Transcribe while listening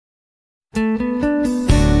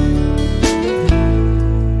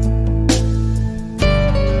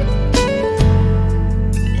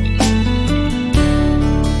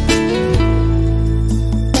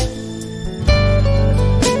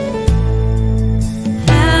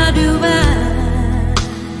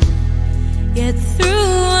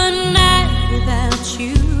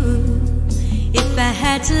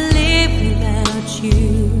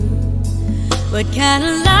What kind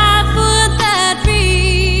of life would that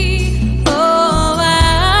be? Oh,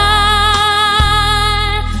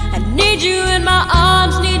 I need you in my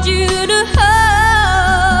arms, need you to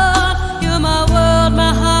hold. You're my world,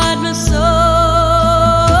 my heart, my soul.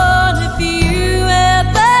 If you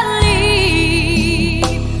ever leave,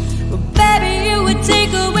 well, baby, you would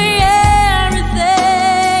take away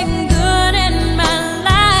everything good in my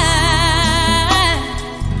life.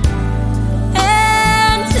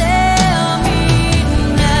 And tell me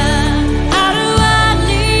now, how do I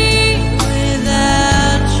live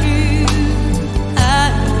without you? I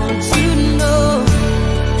want to know.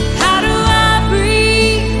 How do I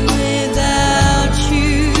breathe without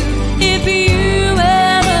you? If you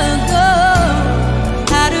ever go,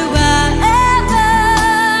 how do I ever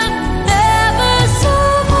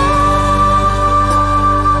survive?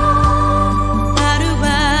 How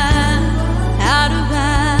do I,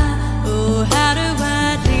 oh, how do I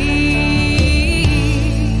live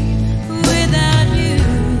without you?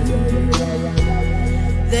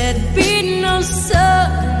 There'd be no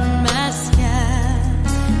sun in my sky,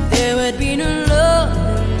 there would be no love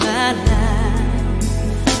in my life,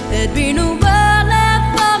 there'd be no world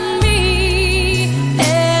left for me.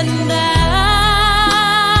 And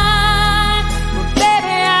well,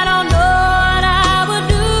 baby, I don't know what I would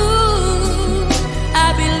do.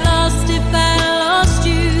 I'd be lost if I lost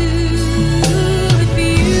you. If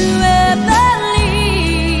you ever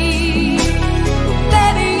leave, well,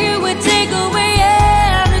 baby, you would take away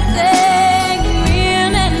everything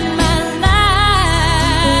real in my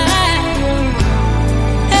life.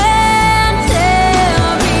 And tell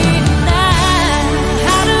me now,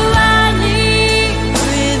 how do I live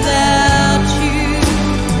without you?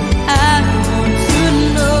 I want to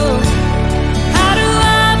know. How do I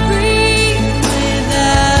breathe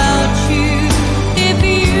without you? If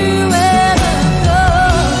you ever go,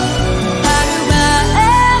 how do I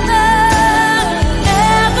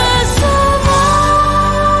ever survive?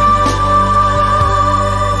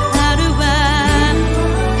 How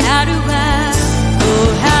do I, oh,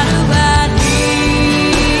 how do I live?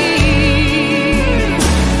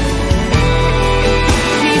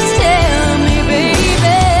 Please tell me,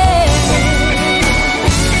 baby.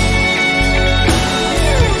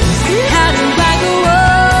 How do I go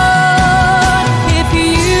on if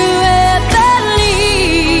you ever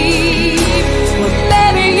leave? Well,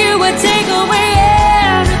 baby, you would take away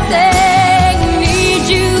everything. Need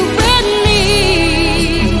you with me.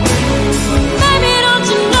 Baby, don't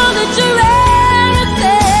you know that you're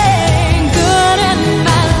everything good in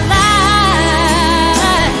my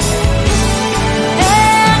life?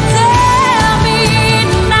 And tell me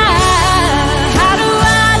now, how do I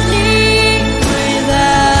live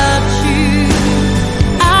without you?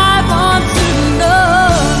 I want to know.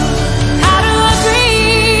 How do I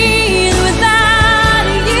breathe without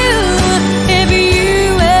you? If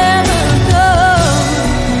you ever go,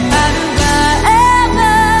 how do I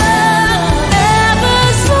ever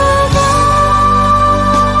survive?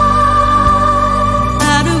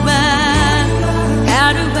 How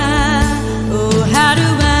do I, oh, how do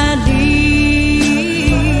I live?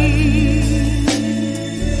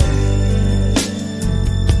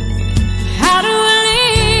 How do I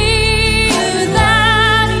live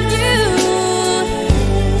without you?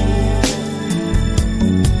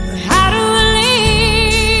 How do I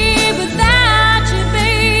live without you,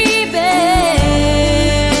 baby?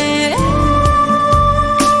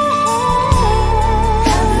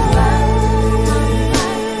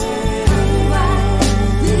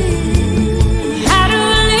 How do I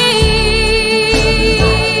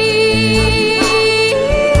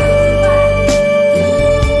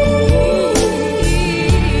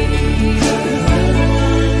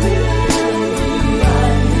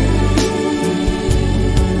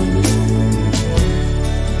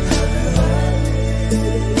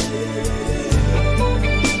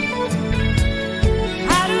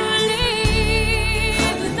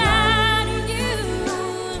live without you?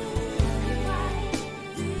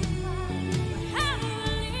 How do I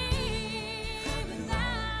live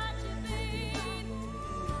without you, baby?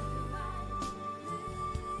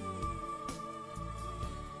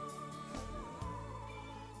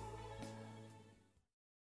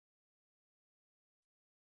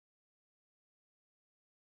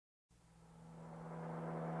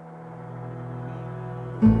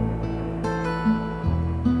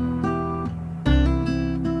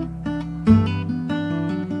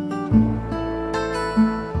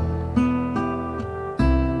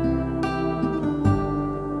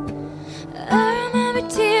 I remember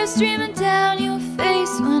tears streaming down your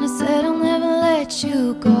face when I said I'll never let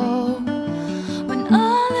you go. When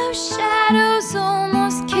all those shadows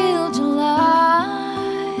almost killed your light.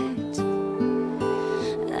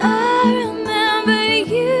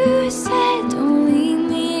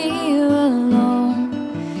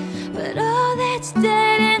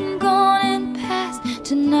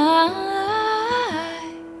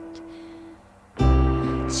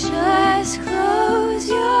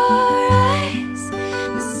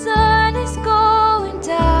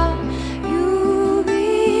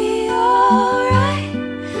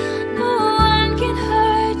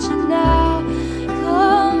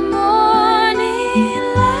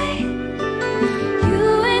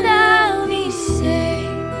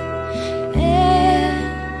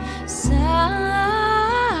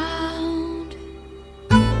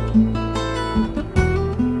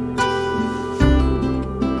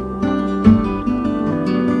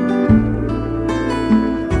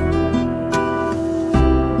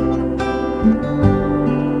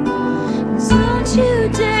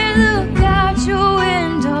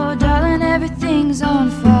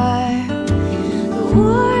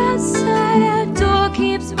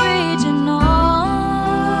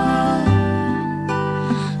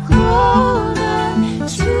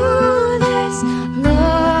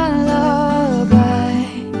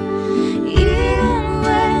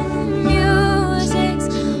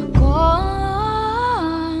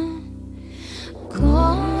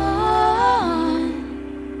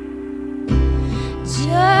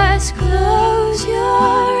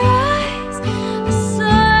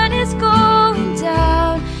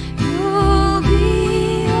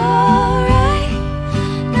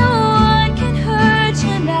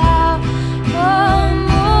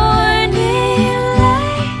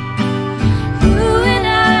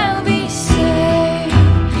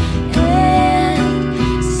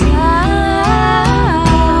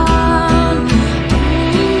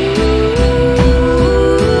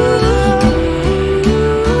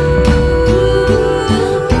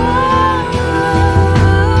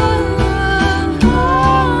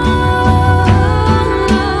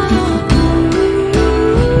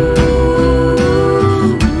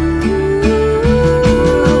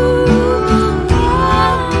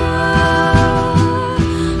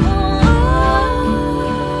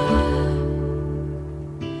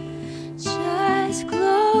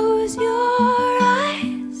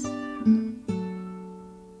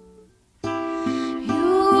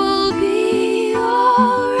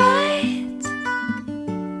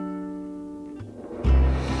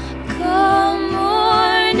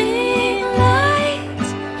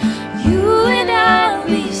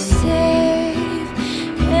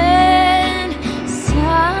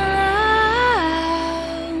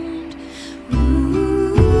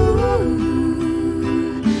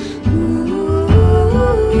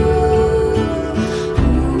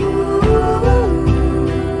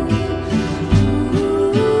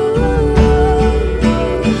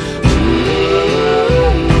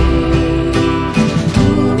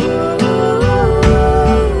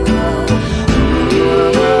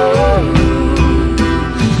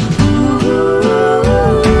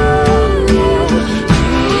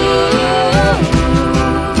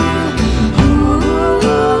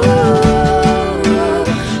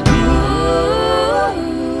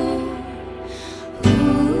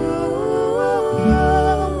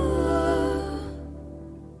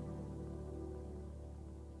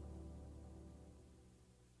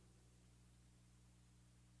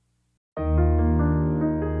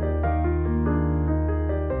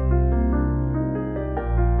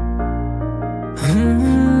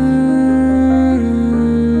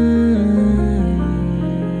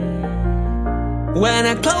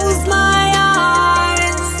 close my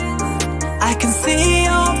eyes, I can see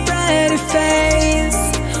your pretty face.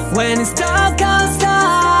 When it's dark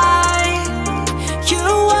outside, you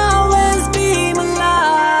always be my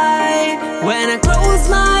light. When I close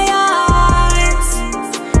my eyes,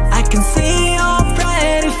 I can see your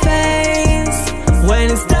pretty face.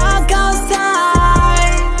 When it's dark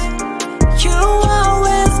outside, you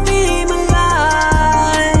always be my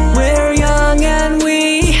light. We're young and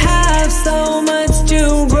we have so much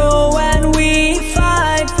to grow, and we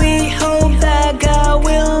fight. We hope that God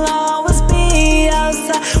will always be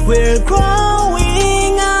outside. We're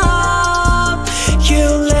growing up. You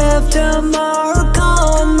left a mark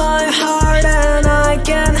on my heart, and I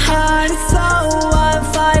can't hide it, so I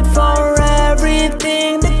fight for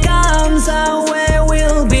everything that comes our way.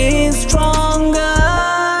 We'll be stronger.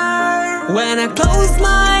 When I close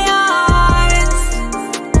my eyes,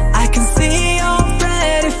 I can see your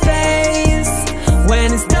pretty face.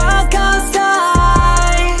 When it's dark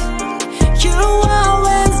outside, you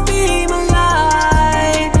always be my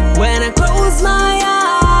light. When I close my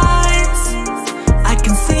eyes, I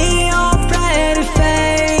can see your pretty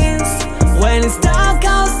face. When it's dark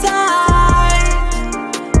outside,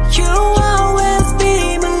 you always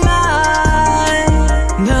be my light.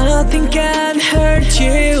 Nothing can hurt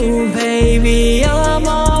you, baby, I'm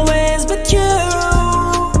always with you.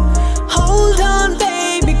 Hold on,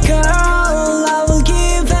 baby girl, I will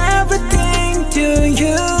give everything to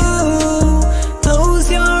you. Close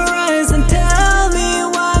your eyes and tell me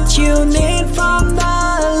what you need from the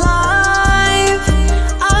life.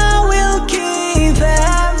 I will give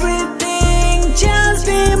everything, just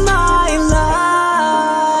be my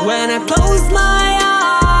life. When I close my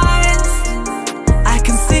eyes, I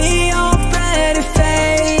can see your pretty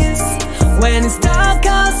face. When it's dark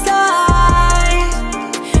outside,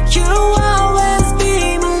 you always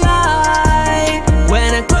be my light.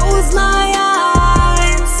 When I close my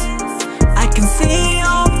eyes, I can see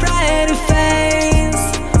your pretty face.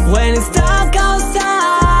 When it's dark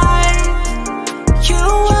outside, you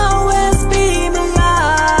always be my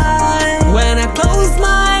light. When I close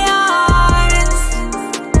my eyes,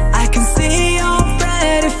 I can see your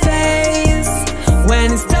pretty face.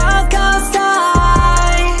 When it's dark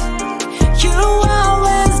outside, you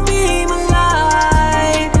always be my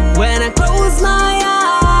light. When I close my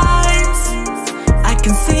eyes, I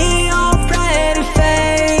can see your pretty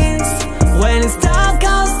face. When it's dark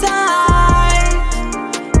outside,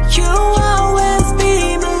 you always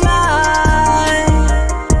be my light.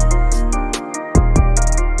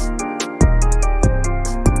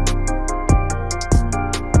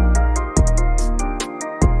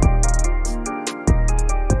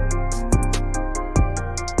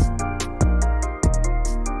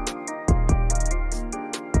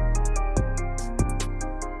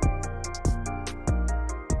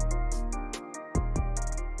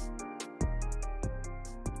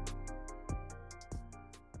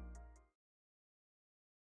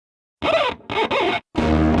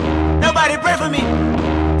 Nobody pray for me.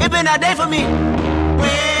 It been a day for me.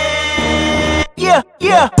 Yeah,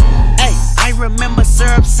 yeah. Hey, I remember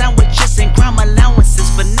syrup sandwiches and crime allowances,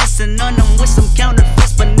 finessing on them with some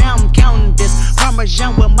counterfeits, but now I'm counting this.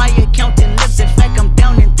 Parmesan where my accountant lives. In fact, I'm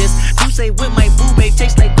down in this. You say with my boo babe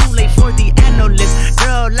tastes like Kool-Aid for the analyst.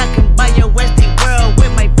 Girl, I can buy your Westie world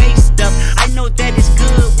with my base stuff. I know that it's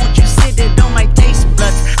good. Won't you sit it on my taste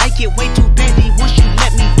buds? I get way too petty once you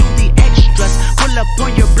let me do the extras. Pull up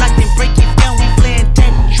on your block, then break it down. We playing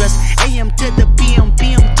Tetris. AM to the PM,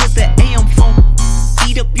 PM to the AM phone.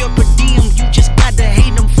 Eat up your per diem, you just gotta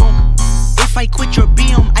hate them phone. If I quit your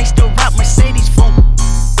BM, I still rock Mercedes phone.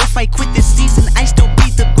 If I quit this season, I still be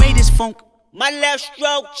the greatest funk. My left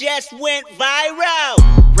stroke just went viral.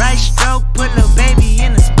 Right stroke put a baby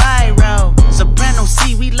in a spiral. Soprano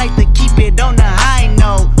C, we like to keep it on the high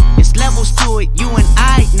note. It's levels to it, you and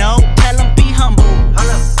I know. Tell them be humble.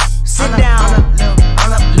 Sit down.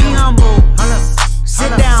 Be humble.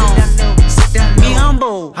 Sit down. Be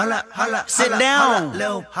humble. Sit down.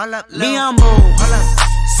 Be humble.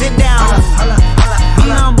 Sit down. Be humble. Sit down. Be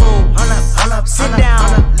humble. Sit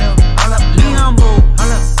down.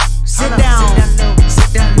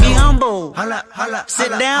 Be humble.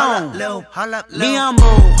 Sit down. Be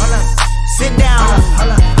humble. Sit down.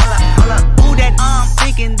 Who that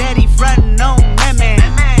thinking that he frontin' on man?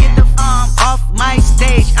 Get the off my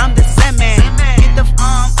stage, I'm the same man. Get the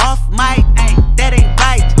off my, that ain't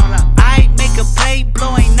right. I make a play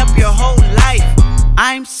blowing up your whole life.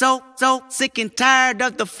 I'm so sick and tired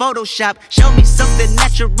of the Photoshop. Show me something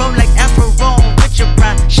natural like Afro with your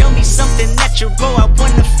pride. Show me something natural, I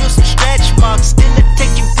wanna feel some stretch marks. Still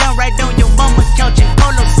take you down right on your mama couch in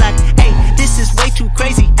polo sock. Hey, this is way too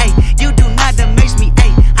crazy, ayy. You do not amaze me,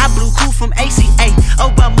 ayy. I blew cool from ACA.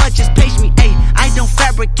 Obama just page me, ayy. I don't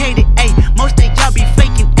fabricate it, ayy. Most of y'all be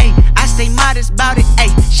faking, ayy. I stay modest about it,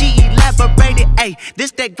 ayy. She elaborated, ayy.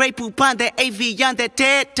 This that Grey Poupon, that AV on that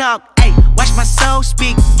TED Talk, ayy. Watch my soul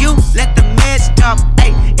speak, you let the meds talk,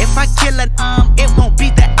 ayy. If I kill it, it won't be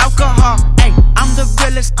the alcohol, ayy. I'm the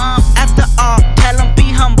realest, after all. Tell 'em be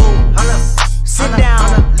humble, sit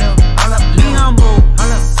down, be humble,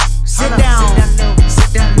 sit down,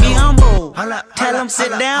 be humble. Tell 'em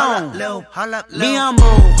sit down, be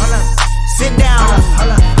humble, sit down,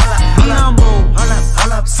 be humble,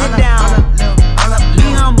 sit down, be humble, sit down,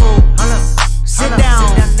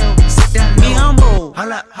 be humble,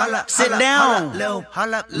 sit down,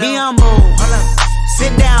 be humble,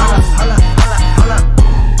 sit down.